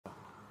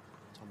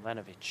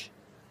Tomljanovic.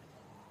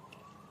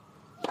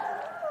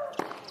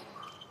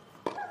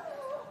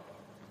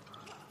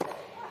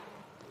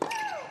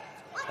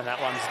 And that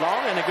one's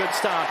long and a good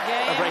start.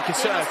 A breaker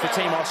serve for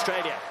Team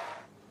Australia.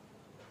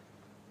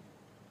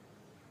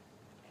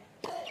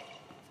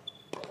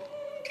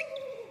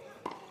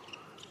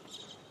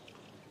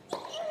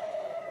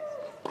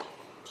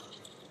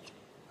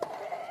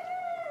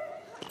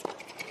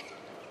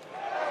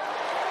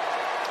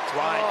 It's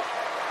wide.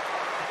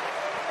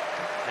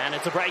 And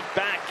it's a break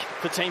back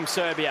for Team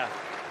Serbia.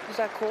 Is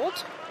that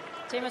called?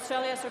 Team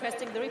Australia is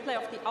requesting the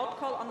replay of the out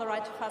call on the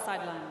right far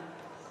sideline.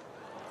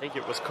 I think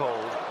it was called.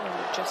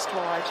 Oh, just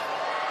wide.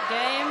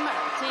 Game,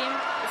 Team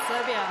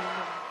Serbia.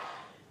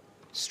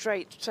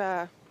 Straight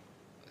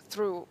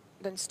through,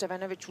 then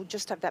Stevanovic will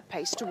just have that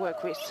pace to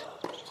work with.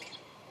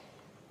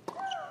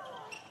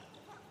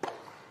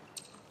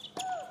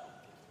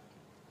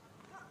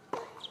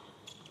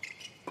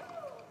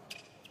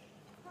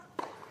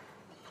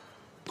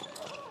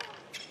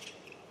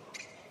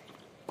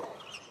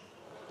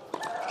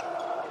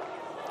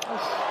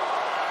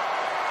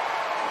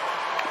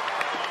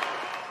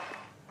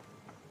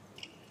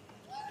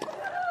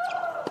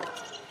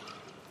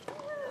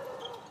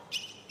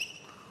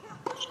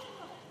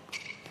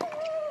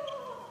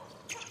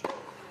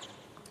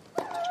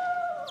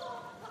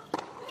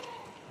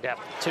 Yep,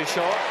 too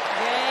short.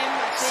 Game,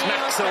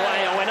 Smacks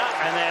away a winner,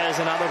 and there's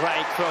another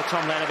break for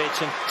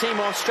Tomljanovic and Team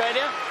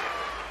Australia.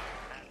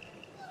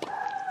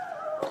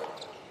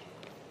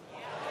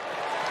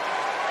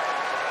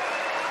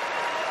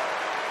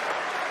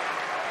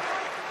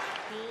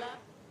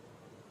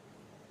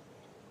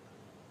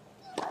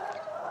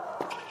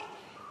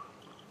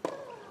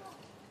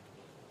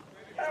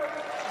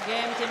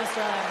 Game, Team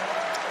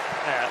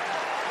Australia.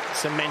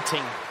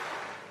 Cementing.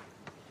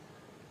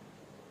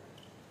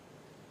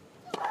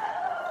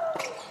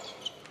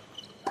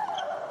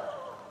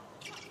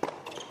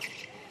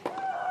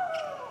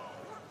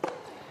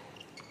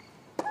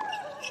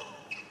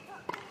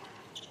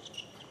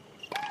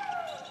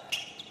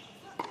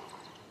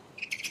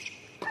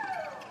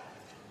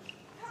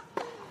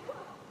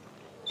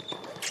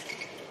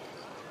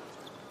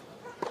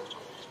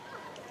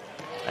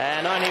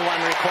 And only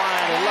one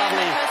required. A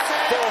lovely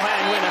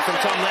forehand winner from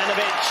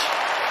Tomljanovic.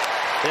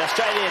 The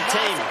Australian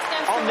team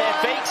on their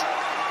feet.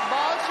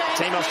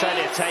 Team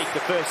Australia take the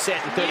first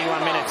set in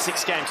 31 minutes,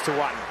 6-1.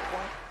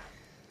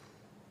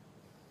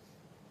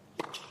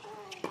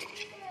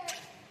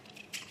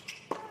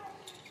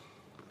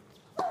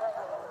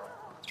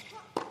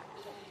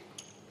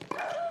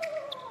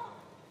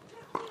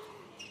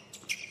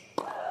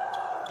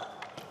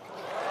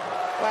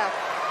 Wow,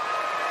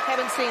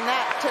 haven't seen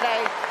that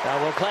today.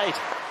 Well played.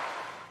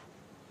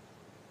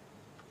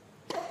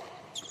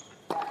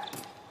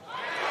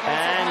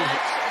 And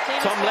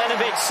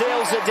Tomljanovic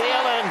seals the deal,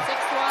 and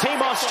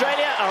Team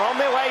Australia are on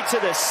their way to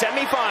the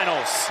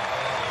semi-finals.